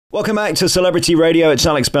Welcome back to Celebrity Radio. It's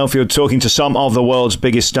Alex Belfield talking to some of the world's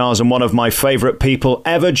biggest stars, and one of my favourite people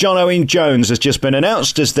ever, Owen Jones, has just been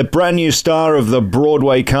announced as the brand new star of the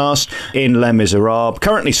Broadway cast in Les Miserables,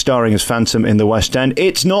 currently starring as Phantom in the West End.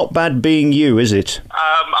 It's not bad being you, is it?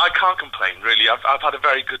 I can't complain, really. I've had a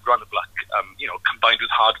very good run of luck, combined with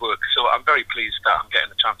hard work, so I'm very pleased that I'm getting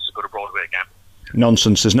the chance to go to Broadway again.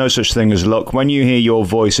 Nonsense. There's no such thing as luck. When you hear your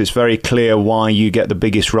voice, it's very clear why you get the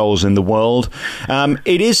biggest roles in the world.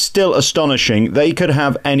 It is still astonishing. They could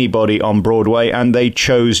have anybody on Broadway and they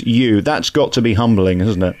chose you. That's got to be humbling,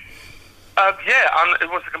 isn't it? Yeah, and it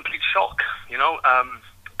was a complete shock,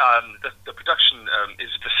 The production is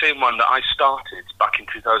the same one that I started back in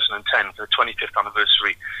 2010 for the 25th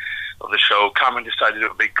anniversary of the show. Cameron decided it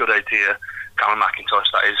would be a good idea, Cameron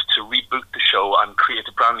McIntosh that is, to reboot the show and create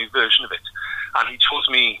a brand new version of it. And he chose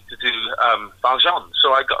me to do Valjean.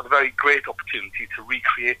 So I got a very great opportunity to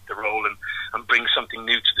recreate the role and bring something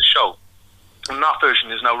new to the show. And that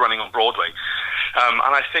version is now running on Broadway.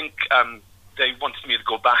 And I think they wanted me to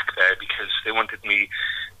go back there because they wanted me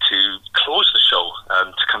to close the show,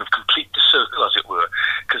 to kind of complete the circle, as it were.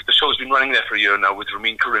 Because the show's been running there for a year now with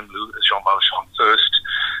Ramin Karimloo as Jean Valjean first,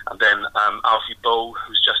 and then Alfie Boe,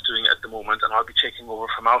 who's just doing it at the moment, and I'll be taking over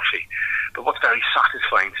from Alfie. But what's very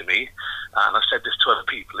satisfying to me, and I've said this to other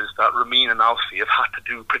people, is that Ramin and Alfie have had to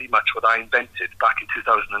do pretty much what I invented back in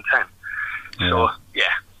 2010. Yeah. So, yeah,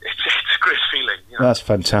 it's a great feeling. That's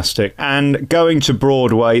fantastic. And going to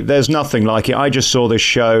Broadway, there's nothing like it. I just saw this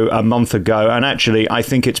show a month ago, and actually I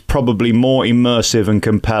think it's probably more immersive and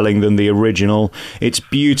compelling than the original. It's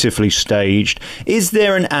beautifully staged. Is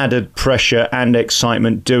there an added pressure and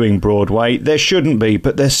excitement doing Broadway? There shouldn't be,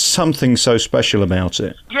 but there's something so special about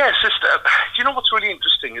it. Yes, you know what's really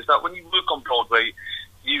interesting is that when you work on Broadway,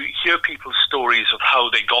 you hear people's stories of how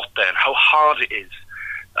they got there and how hard it is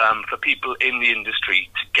for people in the industry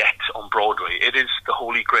to get on Broadway. It is the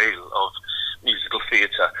holy grail of musical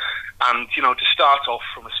theatre. And, to start off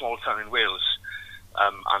from a small town in Wales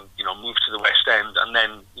and, move to the West End and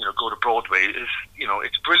then, go to Broadway is,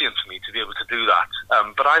 it's brilliant for me to be able to do that.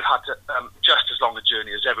 But I've had just as long a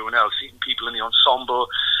journey as everyone else, even people in the ensemble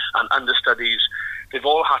and understudies. They've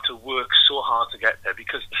all had to work so hard to get there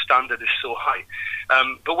because the standard is so high.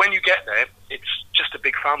 But when you get there, it's just a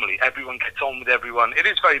big family. Everyone gets on with everyone. It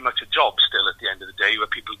is very much a job still at the end of the day, where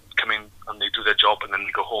people come in and they do their job and then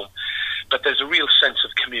they go home. But there's a real sense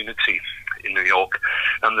of community in New York,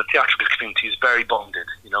 and the theatrical community is very bonded,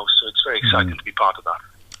 so it's very exciting to be part of that.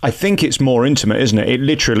 I think it's more intimate, isn't it? It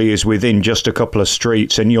literally is within just a couple of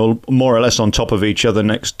streets and you're more or less on top of each other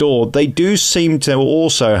next door. They do seem to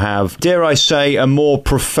also have, dare I say, a more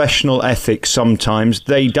professional ethic sometimes.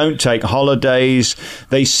 They don't take holidays.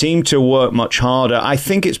 They seem to work much harder. I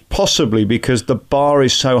think it's possibly because the bar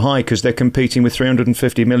is so high because they're competing with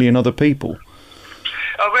 350 million other people.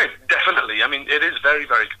 Oh, right, definitely. I mean, it is very,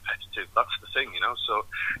 very competitive. That's the thing, So,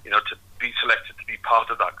 to be selected to be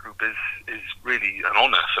part of that group is really an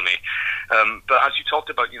honour for me. But as you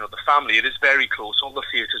talked about, the family, it is very close. All the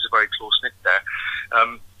theatres are very close-knit there.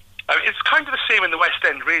 It's kind of the same in the West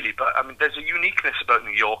End, really, but there's a uniqueness about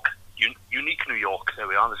New York. Unique New York, there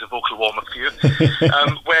we are, there's a vocal warm-up for you.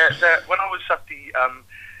 When I was at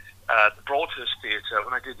the Broadhurst Theatre,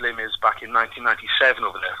 when I did Les Mis back in 1997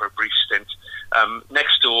 over there for a brief stint,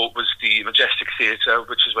 next door was the Majestic Theatre,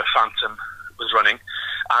 which is where Phantom was running,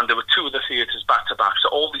 and there were two other theatres back to back, so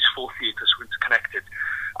all these four theatres were interconnected.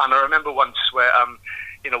 And I remember once where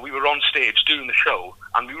we were on stage doing the show,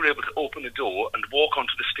 and we were able to open the door and walk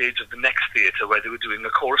onto the stage of the next theatre where they were doing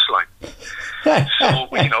the chorus line. So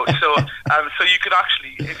so you could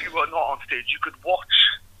actually, if you were not on stage, you could watch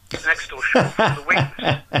the next door show from the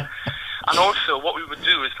wings. And also, what we would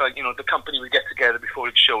do is, the company would get together before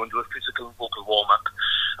each show and do a physical and vocal warm-up.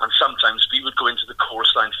 And sometimes we would go into the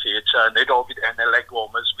chorus line theatre, and they'd all be there in their leg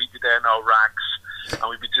warmers, we'd be there in our rags, and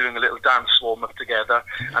we'd be doing a little dance warm-up together,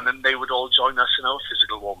 and then they would all join us in our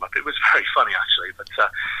physical warm-up. It was very funny, actually,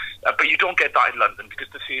 but you don't get that in London because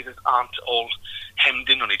the theatres aren't all hemmed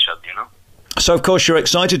in on each other, So, of course, you're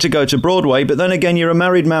excited to go to Broadway, but then again, you're a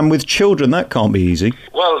married man with children. That can't be easy.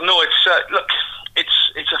 Well, no,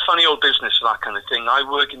 it's a funny old business for that kind of thing. I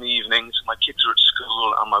work in the evenings, my kids are at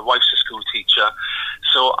school, and my wife's a school teacher,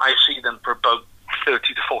 so I see them for about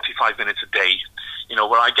 30 to 45 minutes a day,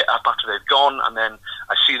 where I get up after they've gone, and then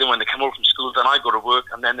I see them when they come home from school, then I go to work,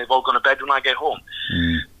 and then they've all gone to bed when I get home.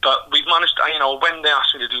 But we've managed, when they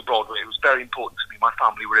asked me to do Broadway, it was very important to me. My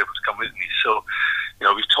family were able to come with me, so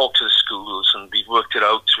we've talked to the schools and we've worked it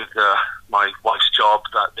out with my wife's job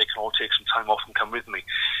that they can all take some time off and come with me.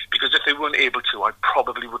 Because if they weren't able to, I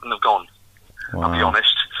probably wouldn't have gone, I'll be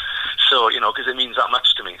honest. So, because it means that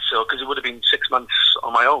much to me. because it would have been 6 months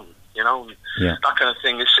on my own, you know. And that kind of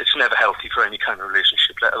thing, it's never healthy for any kind of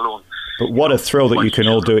relationship, let alone... But what a thrill that you can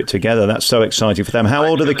all do it together. That's so exciting for them. How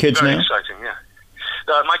old are the kids now? Very exciting, yeah.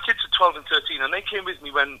 My kids are 12 and 13, and they came with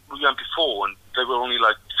me when we went before, and they were only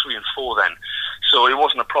like 3 and 4 then, so it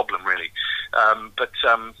wasn't a problem really.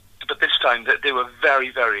 But this time they were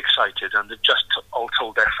very, very excited, and they've just all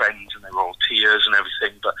told their friends, and they were all tears and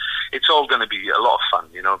everything. But it's all going to be a lot of fun,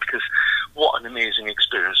 you know, because what an amazing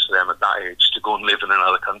experience for them at that age to go and live in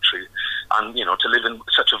another country, and you know, to live in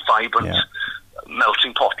such a vibrant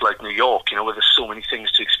melting pot like New York, you know, where there's so many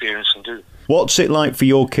things to experience and do. What's it like for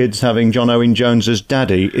your kids having John Owen Jones as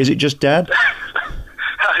daddy? Is it just dad?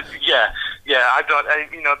 Yeah.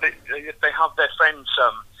 You know, they have their friends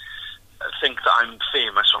think that I'm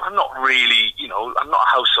famous. I'm not really, you know, I'm not a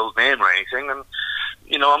household name or anything, and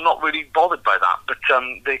you know, I'm not really bothered by that. But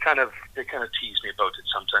they kind of tease me about it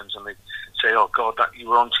sometimes, and they say, "Oh God, that you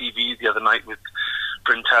were on TV the other night with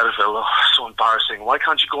Bryn Terfel. Oh, so embarrassing. Why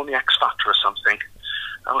can't you go on the X Factor or something?"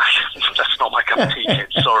 I'm like, "That's not my cup of tea, kid.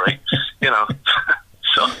 Sorry." You know.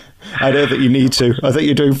 So I don't think you need to. I think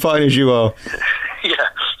you're doing fine as you are. Yeah.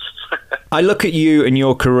 I look at you and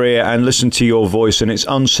your career and listen to your voice, and it's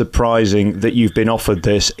unsurprising that you've been offered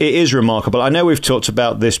this. It is remarkable. I know we've talked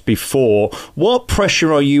about this before. What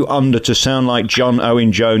pressure are you under to sound like John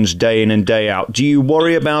Owen Jones day in and day out? Do you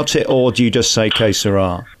worry about it, or do you just say que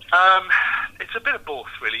sera? It's a bit of both,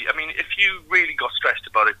 really. I mean, if you really got stressed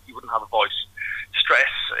about it, you wouldn't have a voice. Stress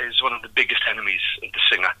is one of the biggest enemies of the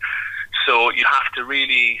singer. So you have to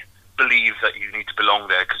really believe that you need to belong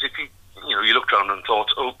there, because if you looked around and thought,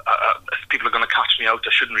 people are going to catch me out,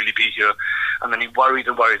 I shouldn't really be here, and then you worried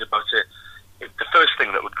about it, the first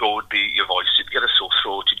thing that would go would be your voice. You'd get a sore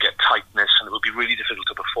throat, you'd get tightness, and it would be really difficult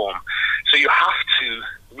to perform. So you have to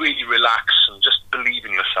really relax and just believe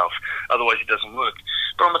in yourself, otherwise it doesn't work.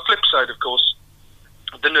 But on the flip side, of course,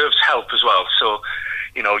 the nerves help as well. So,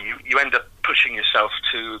 you know, you end up pushing yourself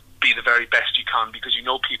to be the very best you can, because you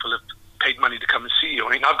know people have paid money to come and see you.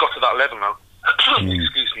 I mean, I've got to that level now,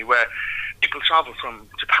 excuse me, where people travel from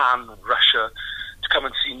Japan and Russia to come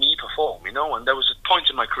and see me perform, you know. And there was a point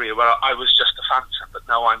in my career where I was just a Phantom, but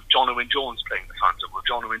now I'm John Owen Jones playing the Phantom, or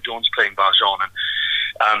John Owen Jones playing Valjean,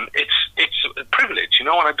 and it's a privilege, you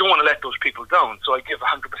know, and I don't want to let those people down, so I give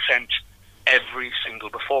 100% every single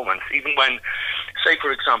performance. Even when, say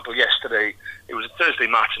for example, yesterday, it was a Thursday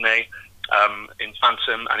matinee in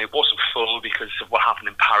Phantom, and it wasn't full because of what happened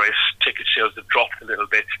in Paris. Ticket sales have dropped a little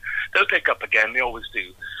bit. They'll pick up again, they always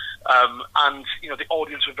do. And, you know, the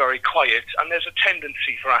audience were very quiet, and there's a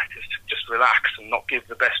tendency for actors to just relax and not give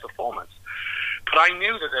the best performance. But I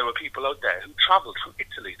knew that there were people out there who travelled from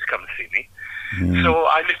Italy to come and see me. So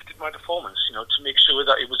I lifted my performance, you know, to make sure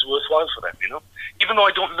that it was worthwhile for them, you know. Even though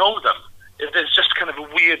I don't know them, there's just kind of a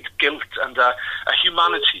weird guilt and a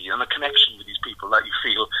humanity and a connection with these people that you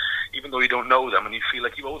feel, even though you don't know them, and you feel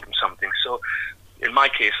like you owe them something. So in my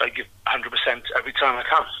case, I give 100% every time I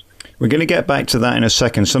can. We're going to get back to that in a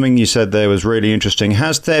second. Something you said there was really interesting.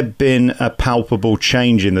 Has there been a palpable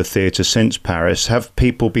change in the theatre since Paris? Have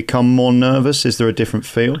people become more nervous? Is there a different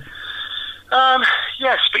feel?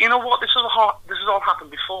 Yes, but you know what? This has all happened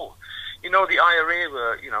before. You know, the IRA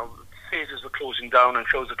were, you know, theatres were closing down and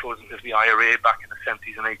shows were closing because of the IRA back in the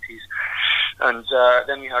 70s and 80s. And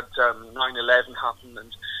then we had 9/11 happen,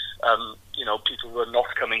 and you know, people were not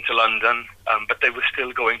coming to London, but they were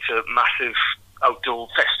still going to massive outdoor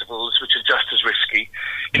festivals, which are just as risky.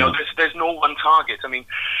 You know, there's no one target. I mean,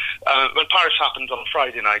 when Paris happened on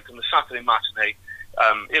Friday night, on the Saturday matinee,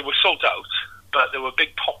 it was sold out, but there were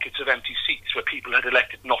big pockets of empty seats where people had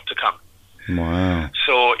elected not to come. Wow.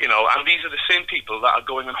 So, you know, and these are the same people that are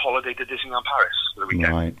going on holiday to Disneyland Paris for the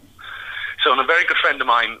weekend. Right. So, and a very good friend of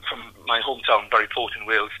mine from my hometown, Buryport in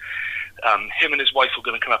Wales, him and his wife were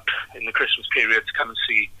going to come up in the Christmas period to come and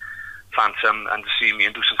see Phantom and to see me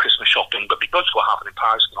and do some Christmas shopping, but because of what happened in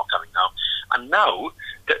Paris, they're not coming now. And now,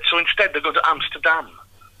 so instead they're going to Amsterdam,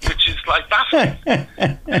 which is like baffling,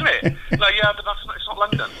 isn't it? Like, yeah, but it's not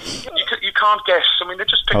London. You can't guess. I mean, they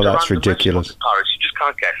just picked a random ridiculous. restaurant in Paris. You just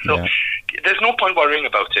can't guess. So there's no point worrying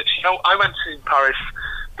about it. You know, I went to Paris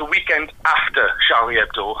the weekend after Charlie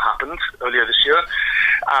Hebdo happened earlier this year,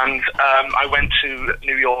 and I went to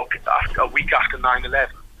New York a week after 9/11.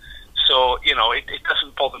 So, you know, it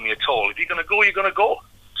doesn't bother me at all. If you're going to go, you're going to go.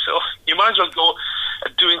 So you might as well go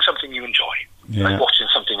doing something you enjoy, like watching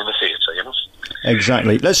something in the theatre, you know.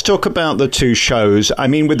 Exactly. Let's talk about the two shows. I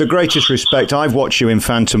mean, with the greatest respect, I've watched you in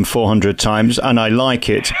Phantom 400 times and I like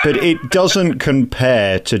it, but it doesn't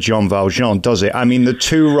compare to Jean Valjean, does it? I mean, the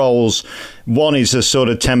two roles, one is a sort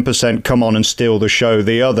of 10% come on and steal the show.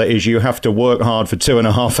 The other is you have to work hard for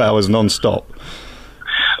 2.5 hours non-stop.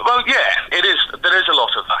 Well, yeah, it is. There is a lot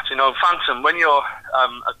of that. You know, Phantom, when you're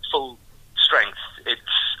at full strength, it's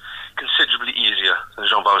considerably easier than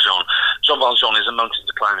Jean Valjean. Jean Valjean is a mountain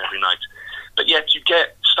to climb every night. But yet you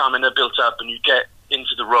get stamina built up and you get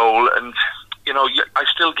into the role, and you know, I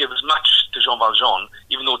still give as much to Jean Valjean,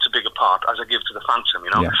 even though it's a bigger part, as I give to the Phantom.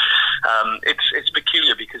 You know, yeah. It's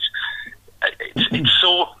peculiar because it's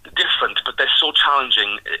so different, but they're so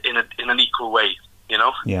challenging in an equal way. You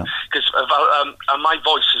know, because my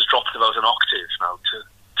voice has dropped about an octave now to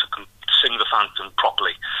sing the Phantom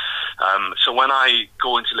properly. So when I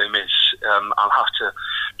go into Les Mis, I'll have to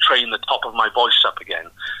train the top of my voice up again,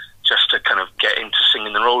 just to kind of get into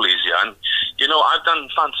singing the role easier. And, you know, I've done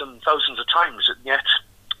Phantom thousands of times, and yet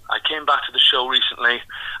I came back to the show recently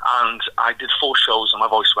and I did 4 shows and my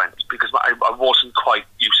voice went because I wasn't quite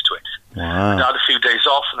used to it. Wow. I had a few days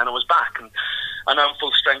off and then I was back, and now I'm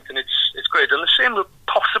full strength, and it's great. And the same will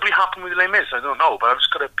possibly happen with Les Mis, I don't know, but I've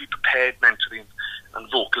just got to be prepared mentally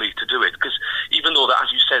and vocally to do it, because even though,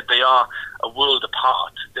 as you said, they are a world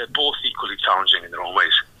apart, they're both equally challenging in their own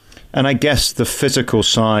ways. And I guess the physical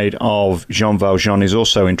side of Jean Valjean is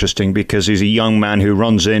also interesting, because he's a young man who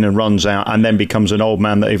runs in and runs out and then becomes an old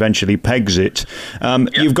man that eventually pegs it.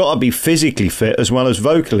 You've got to be physically fit as well as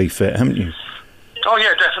vocally fit, haven't you? Oh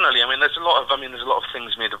yeah, definitely. I mean, there's a lot of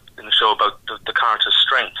things made in the show about the character's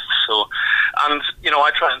strength. So, and you know,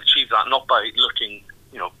 I try and achieve that not by looking,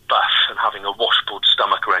 you know, buff and having a washboard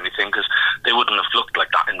stomach or anything, because they wouldn't have looked like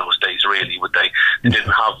that in those days, really, would they? They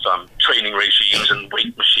didn't have training regimes and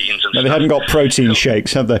weight machines and no, they hadn't got protein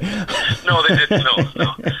shakes, have they? No, they didn't.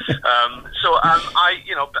 No.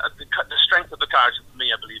 You know, the strength of the character for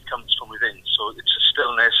me, I believe, comes from within. So it's a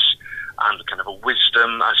stillness and kind of a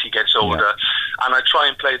wisdom as he gets older, and I try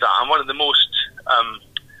and play that. And one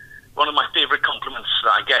of my favourite compliments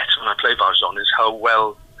that I get when I play Valjean is how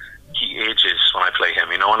well he ages when I play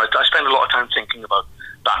him, you know, and I spend a lot of time thinking about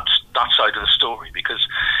that side of the story, because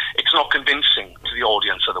it's not convincing to the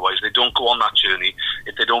audience otherwise. They don't go on that journey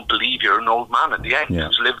if they don't believe you're an old man at the end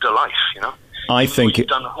who's lived a life, you know. I think you've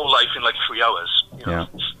done a whole life in like 3 hours, you know.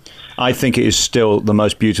 I think it is still the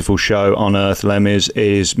most beautiful show on earth. Les Mis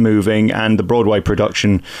is moving, and the Broadway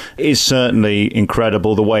production is certainly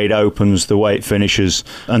incredible. The way it opens, the way it finishes,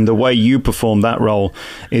 and the way you perform that role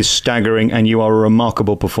is staggering, and you are a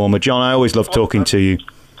remarkable performer. John, I always love talking to you.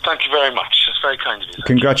 Thank you very much. It's very kind of you.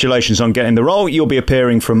 Congratulations on getting the role. You'll be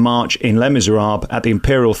appearing from March in Les Miserables at the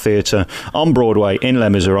Imperial Theatre on Broadway in Les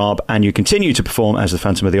Miserables, and you continue to perform as the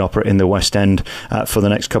Phantom of the Opera in the West End for the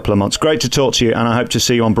next couple of months. Great to talk to you, and I hope to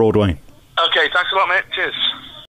see you on Broadway. Okay, thanks a lot, mate. Cheers.